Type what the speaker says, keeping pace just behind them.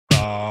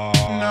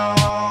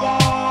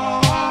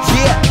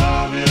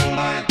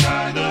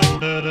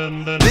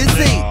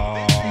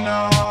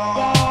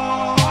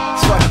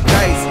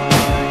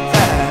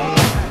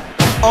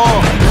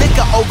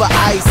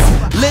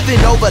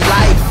living over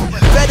life.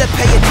 Better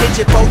pay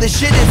attention, for this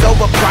shit is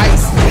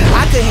overpriced.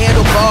 I could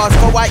handle bars,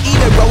 for I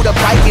even rode a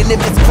bike. And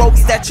if it's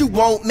quotes that you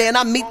want, man,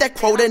 I meet that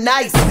quota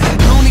nice.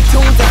 Looney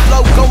Tunes and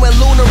flow, going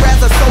lunar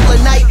as a solar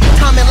night.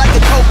 Timing like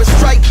a cobra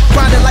strike,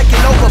 grinding like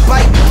an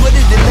overbite. Put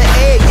it in the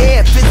air,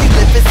 yeah, fizzy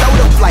lippin'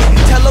 soda flight.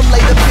 Tell them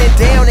lay the pen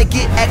down and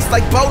get X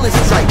like bowling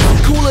strikes.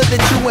 Cooler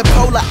than chewing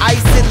polar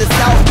ice in the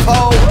South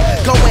Pole.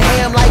 Going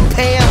ham like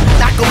Pam,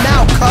 knock 'em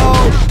out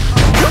cold.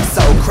 You're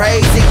so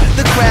crazy,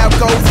 the crowd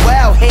goes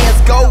wild.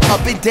 Hands go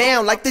up and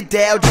down like the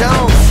Dow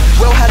Jones.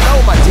 Well, hello,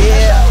 my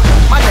dear,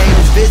 my name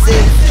is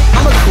Visit.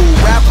 I'm a cool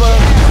rapper,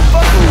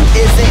 but who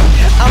isn't?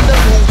 I'm the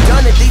who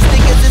done it, these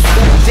niggas is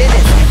who did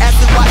it. Ask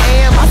who I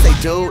am, I say,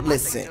 dude,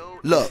 listen.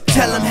 Look,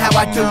 tell them how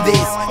I do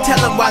this, tell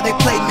them why they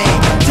play me.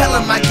 Tell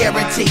them I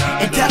guarantee,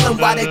 and tell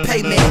them why they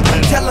pay me.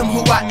 Tell them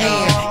who I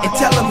am, and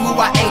tell them who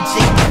I ain't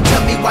G.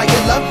 Tell me why you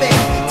love me,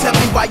 tell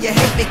me why you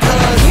hate me,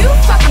 cause you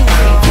fucking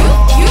crazy,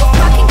 you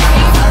fucking crazy.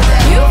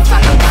 You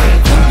fucking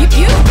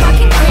crazy, you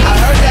fucking crazy. I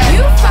heard that.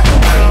 You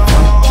fucking crazy,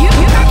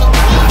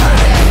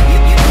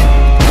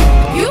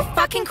 you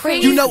fucking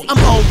crazy. You know I'm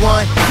on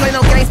one, play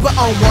no games but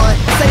on one.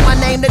 Say my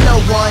name to no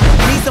one,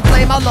 need to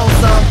blame my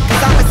lonesome.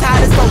 Cause I'm as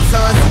hot as both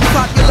sons, you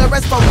popular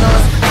as phone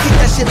nuns. I kick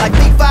that shit like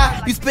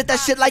B5, you spit that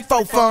shit like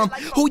faux-fum.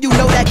 Who you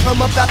know that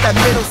come up out that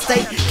middle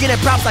state, getting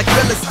props like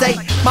real estate.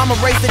 Mama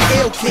raised an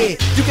ill kid,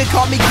 you can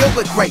call me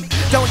Gilbert Grape.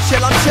 Don't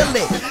chill, I'm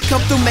chillin',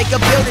 come through, make a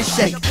building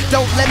shake.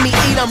 Don't let me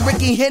eat, I'm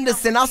Ricky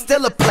Henderson, I'll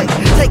steal a plate.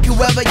 Take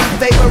whoever you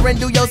favor and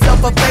do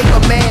yourself a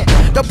favor, man.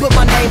 Don't put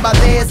my name by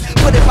theirs,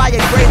 put it by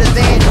a greater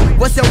than.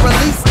 What's your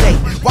release date?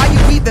 Why you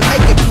even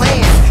making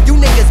plans? You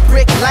niggas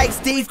brick like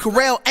Steve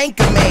Carell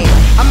Anchorman.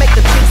 I make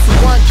the chicks who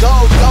want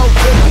gold, go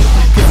get it.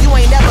 Cause you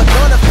ain't never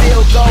gonna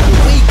feel gold when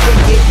we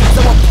kick it.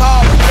 So I'm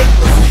Paul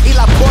ridiculous,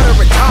 Eli Porter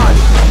retarded.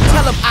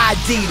 Tell them I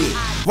did it,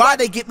 why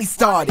they get me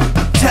started?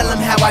 Tell them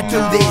how I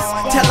do this,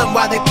 tell them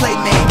why they play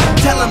me.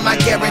 Tell them I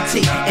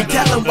guarantee, and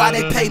tell them why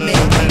they pay me.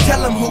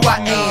 Tell them who I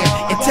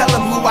am, and tell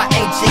them who I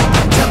ain't G.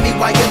 Tell me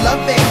why you love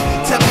me,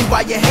 tell me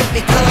why you hate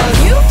me, cause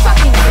you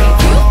fucking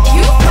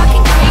crazy, you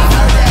fucking crazy.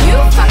 You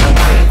fucking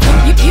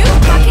crazy, you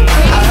fucking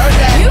crazy. I heard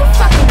that. You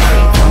fucking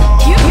crazy,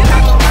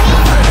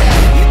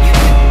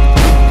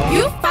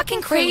 you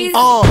fucking crazy.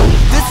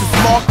 This is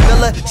Mark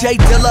Miller, J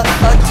Dilla,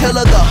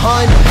 Attila the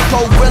Hun,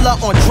 Gorilla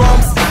on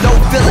drums, no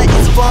filler,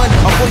 it's fun.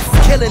 Our voice is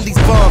killing these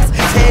bums.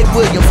 Ted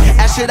Williams,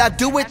 asked should I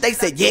do it? They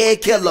said yeah,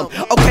 kill him.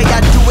 Okay, I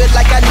do it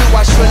like I knew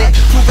I shouldn't.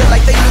 Prove it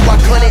like they knew I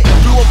couldn't.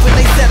 Blew up when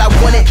they said I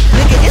won it.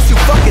 Nigga, is you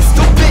fucking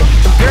stupid?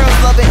 The girls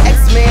loving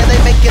X-Man, they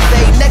making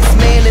they next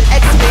man an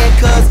X-Man,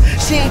 cause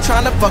she ain't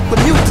trying to fuck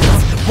with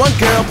mutants. One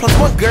girl plus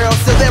one girl,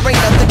 so there ain't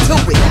nothing to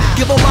it.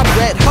 Give her my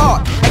Bret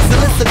Hart,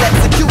 excellence of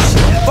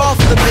execution. Fall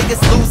for the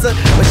biggest loser,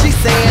 but she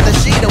saying that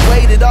she done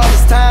waited all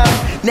this time.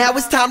 Now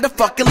it's time to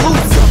fucking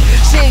lose her.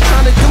 She ain't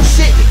trying to do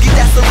shit, get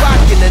that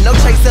rockin' and no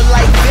chaser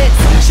like Vince.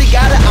 She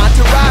got an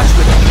entourage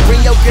with her.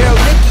 Bring your girl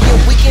Nikki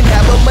and we can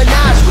have a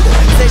menage with her.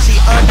 Say she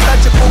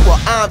untouchable,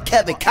 well I'm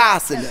Kevin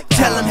Costner.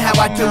 Tell them how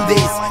I do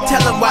this,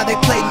 tell them why they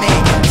play me.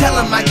 Tell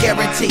them I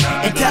guarantee,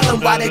 and tell them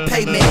why they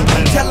pay me.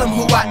 Tell them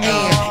who I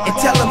am, and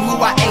tell them who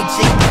I ain't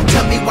G.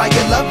 Tell me why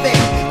you love me,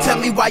 tell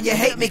me why you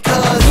hate me,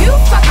 cause you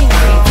fucking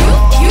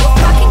crazy, you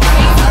fucking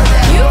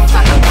crazy. You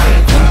fucking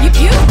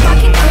crazy, you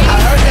fucking crazy. I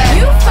heard that.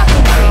 You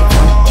fucking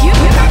crazy, you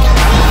fucking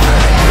crazy.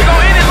 We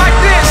gon' end it like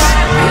this.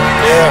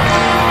 Yeah.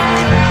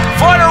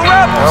 For the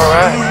rebels.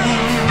 Alright.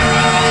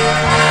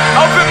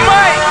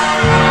 Openmic.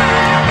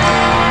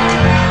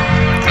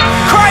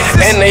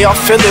 Crisis. And they all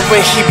feel it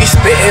when he be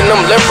spitting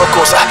them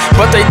lyricals,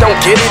 but they don't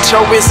get it,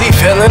 yo, is he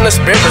feeling the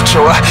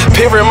spiritual?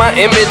 Period my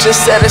image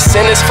instead of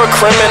sentence for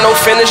criminal.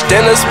 Finished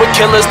dinners with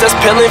killers that's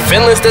peeling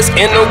feelings that's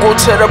integral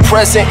to the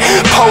present.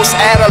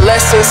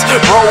 Post-adolescence,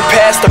 roll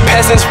past the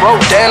peasants,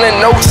 wrote down the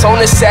notes on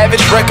the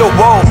savage record,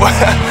 whoa.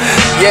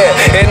 Yeah,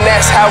 and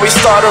that's how we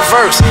start a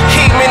verse.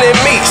 He meaning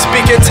me,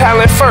 speaking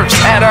talent first,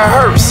 at a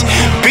hearse.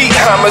 Beat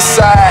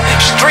homicide,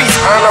 streets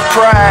honor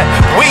pride.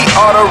 We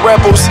are the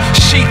rebels,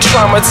 she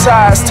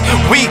traumatized.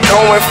 We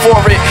going for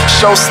it,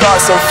 show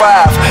starts in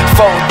 5,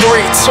 4,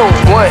 3,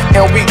 2, 1,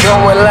 and we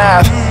going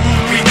live.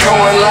 We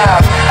going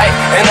live, ay,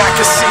 and I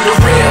can see the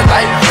red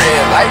light,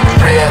 red light,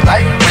 red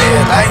light,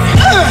 red light.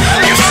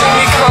 You see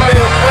me coming,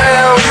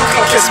 well, you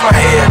can kiss my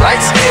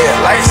headlights,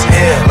 headlights,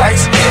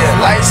 headlights,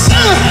 headlights.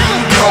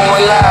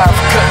 Going live,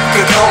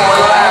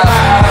 going live,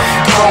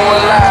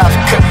 going live,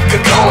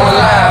 going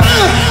live.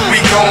 We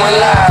going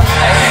live,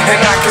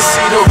 and I can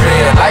see the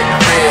red light,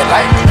 red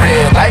light,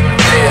 red light,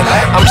 red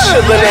light. I'm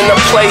chillin' in a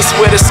place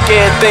where the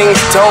scared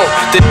things don't.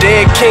 The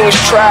dead kings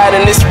tried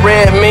and this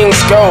red means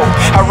go.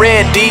 I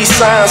read these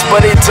signs,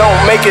 but it don't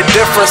make a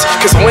difference.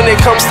 Cause when it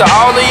comes to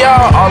all of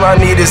y'all, all I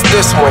need is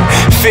this one.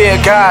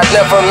 Fear God,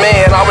 never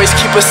man, always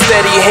keep a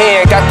steady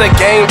hand. Got the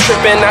game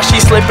trippin', now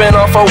she slipping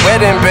off a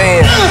wedding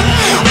band.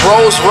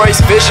 Rolls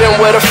Royce vision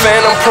with a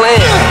phantom plan.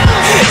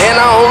 And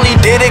I only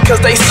did it cause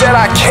they said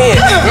I can't.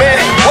 Man,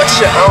 what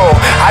you on?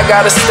 I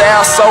got a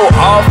style so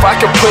off, I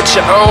can put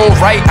you on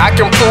right. I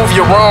can prove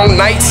you wrong.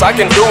 Nights I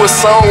can do a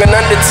song in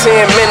under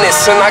 10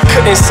 minutes, and I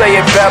couldn't say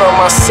it better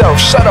myself.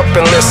 Shut up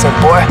and listen,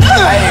 boy.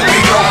 Hey, we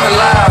going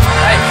live.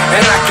 Hey,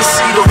 and I can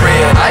see the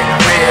red light,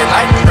 red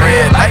light,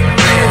 red light,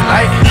 red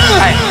light.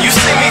 Hey, you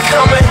see me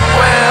coming?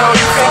 Well,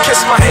 you can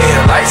kiss my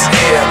headlights,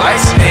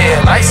 headlights,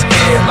 headlights,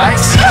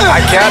 headlights. I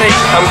got it,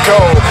 I'm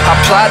gone. I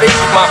plotted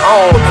my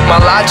own. My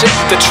logic,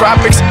 the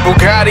tropics,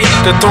 Bugatti,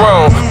 the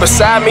throne.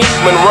 Beside me,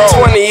 Monroe.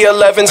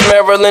 2011's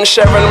Maryland,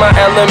 sharing my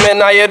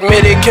element. I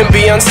admit it can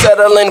be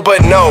unsettling,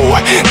 but no,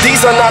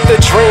 these are not the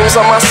dreams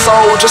of my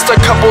soul. Just a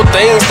couple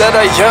things that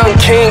a young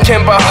king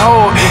can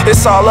behold.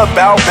 It's all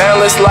about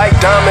balance, like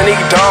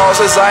Dominique Dawes.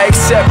 As I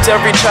accept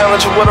every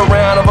challenge with a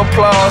round of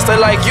applause. They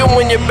like you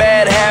and your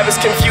bad habits,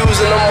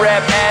 confusing them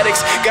rap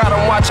addicts. Got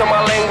them watching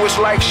my language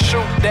like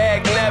shoot,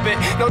 dag, nabbit.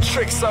 No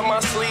tricks up my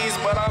sleeves,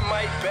 but I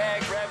might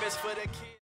bag rabbits for the kids.